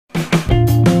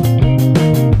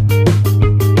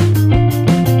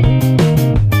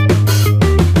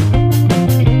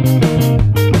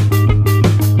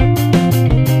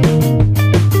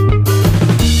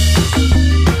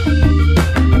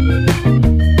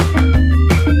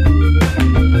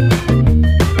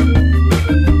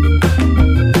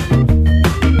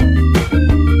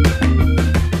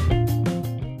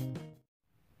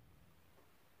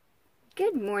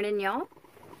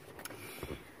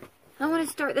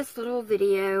start this little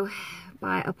video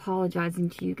by apologizing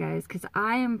to you guys because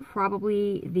I am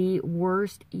probably the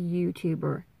worst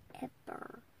YouTuber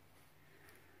ever.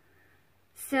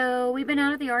 So we've been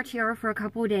out of the RTR for a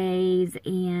couple of days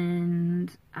and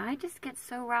I just get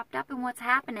so wrapped up in what's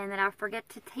happening that I forget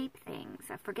to tape things.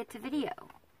 I forget to video.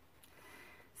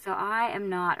 So I am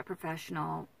not a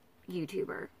professional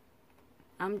YouTuber.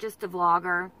 I'm just a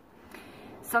vlogger.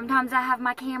 Sometimes I have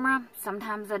my camera,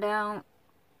 sometimes I don't,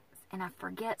 and I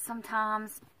forget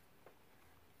sometimes.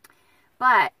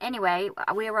 But anyway,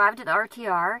 we arrived at the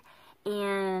RTR,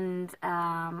 and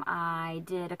I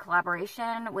did a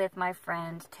collaboration with my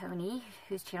friend Tony,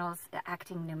 whose channel is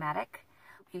Acting Nomadic.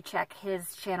 You check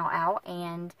his channel out,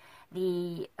 and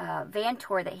the van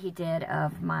tour that he did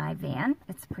of my van,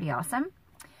 it's pretty awesome.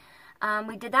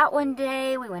 We did that one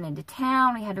day. We went into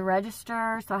town. We had to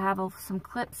register, so I have some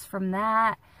clips from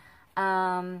that.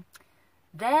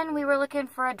 Then we were looking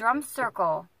for a drum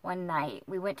circle one night.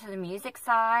 We went to the music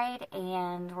side,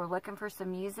 and we're looking for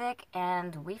some music,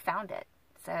 and we found it.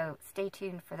 So stay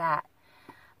tuned for that.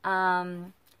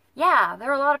 Yeah,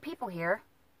 there are a lot of people here.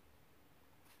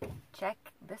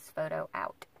 Check this photo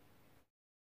out.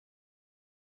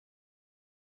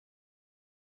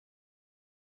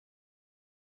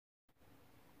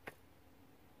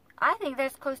 I think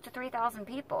there's close to 3,000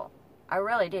 people. I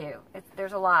really do.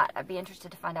 There's a lot. I'd be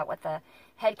interested to find out what the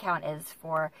head count is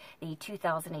for the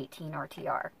 2018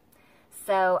 RTR.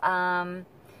 So,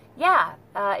 yeah,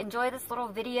 enjoy this little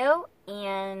video,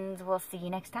 and we'll see you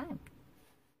next time.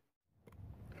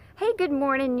 Hey, good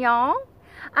morning, y'all.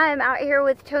 I'm out here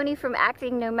with Tony from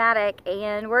Acting Nomadic,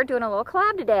 and we're doing a little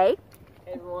collab today.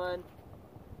 Hey, everyone.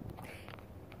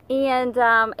 And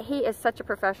he is such a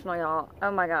professional, y'all. Oh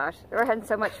my gosh, we're having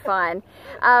so much fun.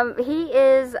 He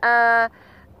is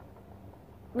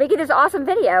making this awesome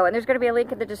video, and there's going to be a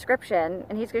link in the description,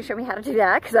 and he's going to show me how to do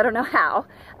that, because I don't know how.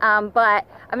 But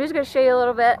I'm just going to show you a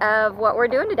little bit of what we're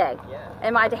doing today. Yeah.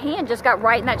 And my hand just got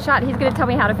right in that shot. He's going to tell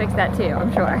me how to fix that too,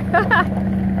 I'm sure.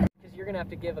 Because you're going to have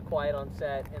to give a quiet on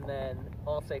set, and then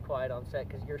I'll say quiet on set,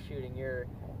 because you're shooting your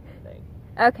thing.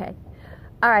 Okay.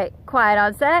 All right, quiet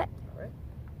on set.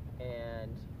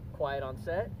 And quiet on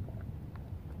set.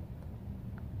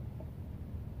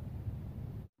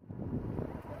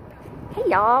 Hey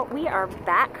y'all, we are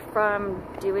back from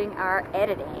doing our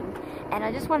editing, and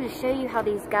I just wanted to show you how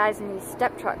these guys in these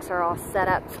step trucks are all set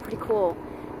up. It's pretty cool.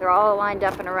 They're all lined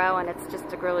up in a row, and it's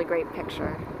just a really great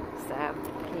picture. So,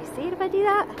 can you see it if I do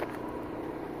that?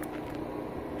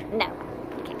 No,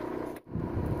 you can't.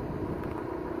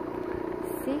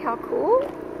 See how cool?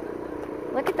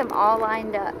 Look at them all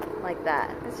lined up like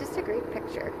that. It's just a great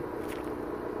picture.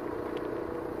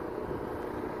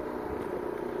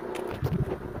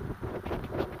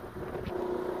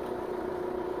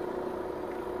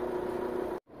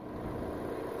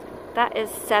 That is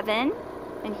Seven,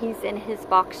 and he's in his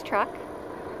box truck.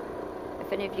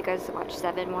 If any of you guys watch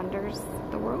Seven Wonders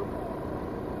of the World.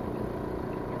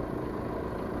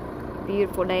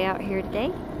 Beautiful day out here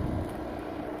today.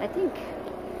 I think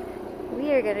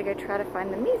we are going to go try to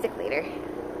find the music leader.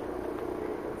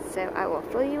 So I will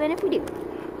fill you in if we do.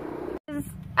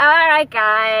 Alright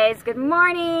guys, good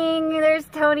morning. There's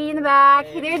Tony in the back.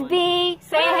 Hey, there's B.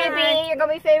 Say hey B, you're going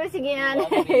to be famous again.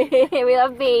 We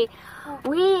love B.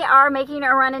 We are making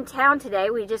a run in town today.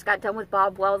 We just got done with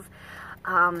Bob Wells'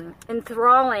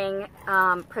 enthralling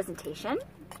presentation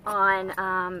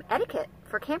on etiquette,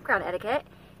 for campground etiquette.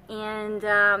 And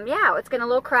yeah, it's getting a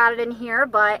little crowded in here,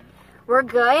 but we're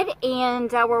good,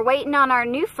 and we're waiting on our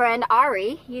new friend,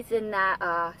 Ari. He's in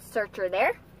that searcher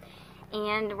there.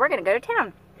 And we're going to go to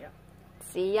town. Yeah.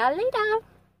 See ya later.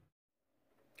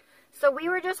 So we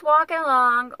were just walking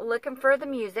along, looking for the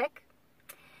music.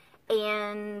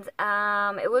 And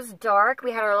it was dark.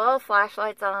 We had our little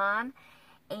flashlights on.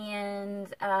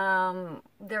 And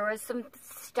there was some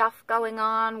stuff going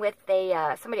on with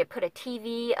somebody had put a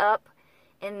TV up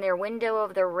in their window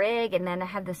of the rig, and then I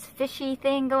had this fishy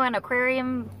thing going,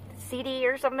 aquarium CD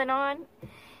or something on.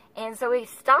 And so we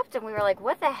stopped and we were like,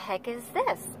 what the heck is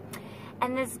this?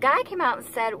 And this guy came out and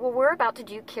said, well, we're about to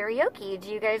do karaoke. Do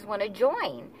you guys want to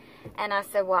join? And I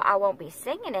said, well, I won't be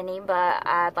singing any, but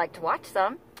I'd like to watch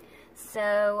some.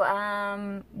 So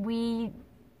we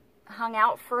hung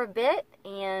out for a bit,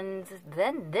 and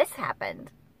then this happened.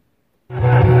 I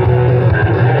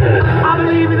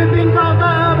believe in a thing called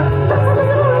love.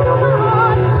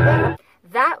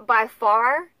 That, by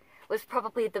far, was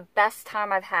probably the best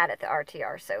time I've had at the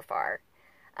RTR so far.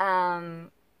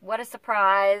 What a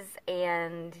surprise,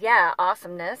 and yeah,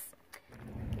 awesomeness.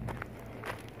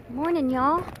 Morning,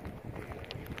 y'all.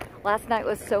 Last night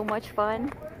was so much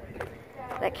fun.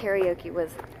 that Karaoke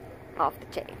was off the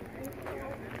chain.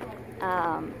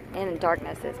 And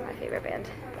Darkness is my favorite band.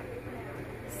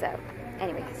 So,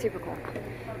 anyway, super cool.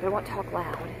 But I won't talk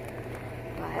loud.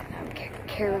 But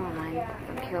Caroline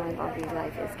from Caroline Barbie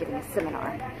Life is giving a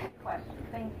seminar. Question.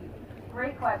 Thank you.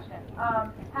 Great question.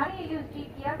 How do you use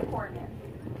GPS coordinates?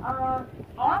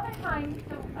 Oftentimes,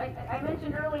 so I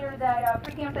mentioned earlier that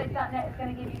precampsites.net is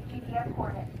going to give you GPS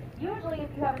coordinates. Usually, if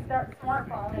you have a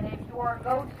smartphone and if your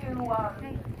go-to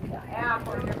app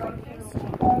or your go-to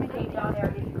homepage on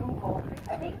there is Google,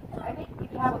 I think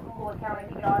if you have a Google account, I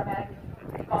think it automatically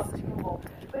defaults to Google.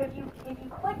 But if you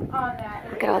click on that,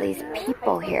 look at all these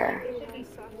people here.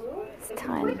 It's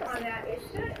tons.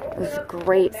 It was a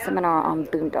great seminar on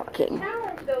boondocking.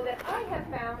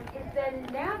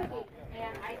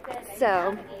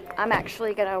 So, I'm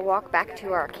actually going to walk back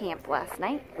to our camp last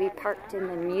night. We parked in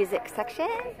the music section,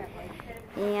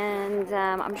 and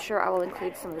I'm sure I will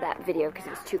include some of that video because it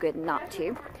was too good not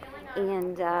to.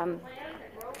 And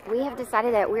we have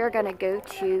decided that we are going to go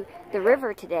to the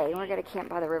river today, and we're going to camp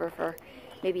by the river for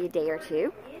maybe a day or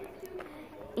two.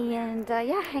 And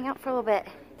yeah, hang out for a little bit.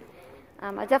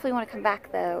 I definitely want to come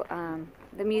back though.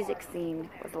 The music scene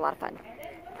was a lot of fun.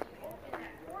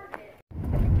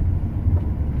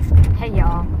 Hey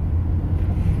y'all.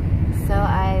 So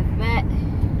I've met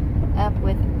up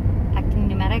with Acting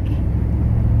Pneumatic,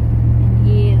 and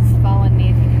he is following me,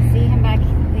 if you can see him back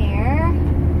there,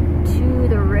 to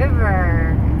the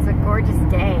river. It's a gorgeous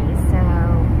day, so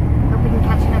hope we can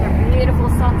catch another beautiful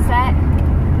sunset.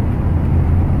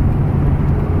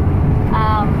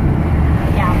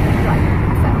 Yeah,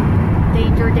 so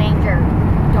danger, danger.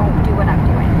 Don't do what I'm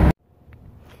doing.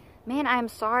 Man, I'm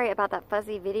sorry about that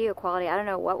fuzzy video quality. I don't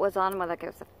know what was on, whether it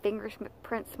was a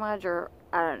fingerprint smudge or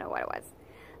I don't know what it was.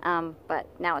 But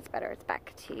now it's better. It's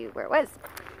back to where it was.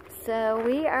 So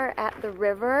we are at the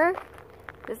river.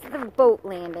 This is the boat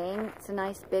landing. It's a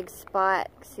nice big spot.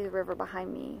 See the river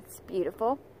behind me. It's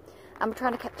beautiful. I'm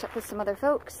trying to catch up with some other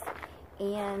folks.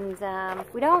 And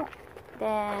if we don't,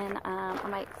 then I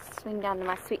might swing down to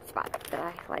my sweet spot that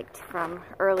I liked from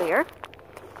earlier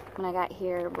when I got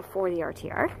here before the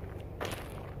RTR.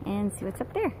 And see what's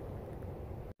up there.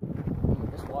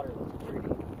 This water looks pretty.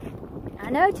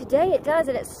 I know, today it does,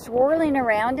 and it's swirling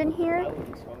around in here. I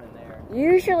wouldn't swim in there.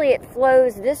 Usually it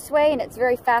flows this way, and it's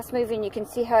very fast moving. You can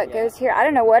see how it goes here. I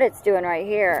don't know what it's doing right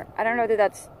here. I don't know whether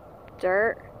that's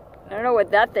dirt. I don't know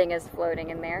what that thing is floating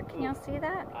in there. Can y'all see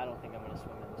that? I don't think I'm going to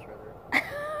swim in this river.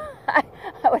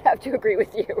 I would have to agree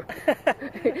with you.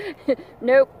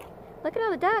 Nope. Look at all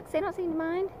the ducks. They don't seem to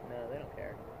mind. No, they don't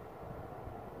care.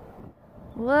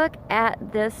 Look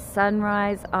at this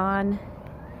sunrise on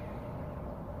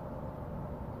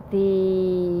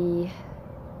the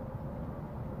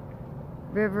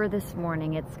river this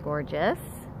morning. It's gorgeous.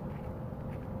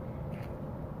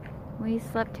 We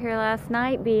slept here last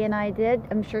night, Bea and I did.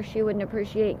 I'm sure she wouldn't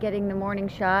appreciate getting the morning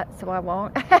shot, so I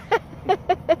won't.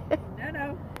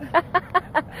 No.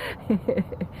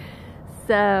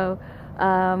 So,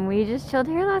 we just chilled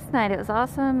here last night. It was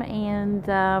awesome, and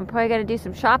probably got to do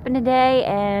some shopping today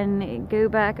and go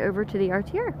back over to the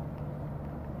RTR.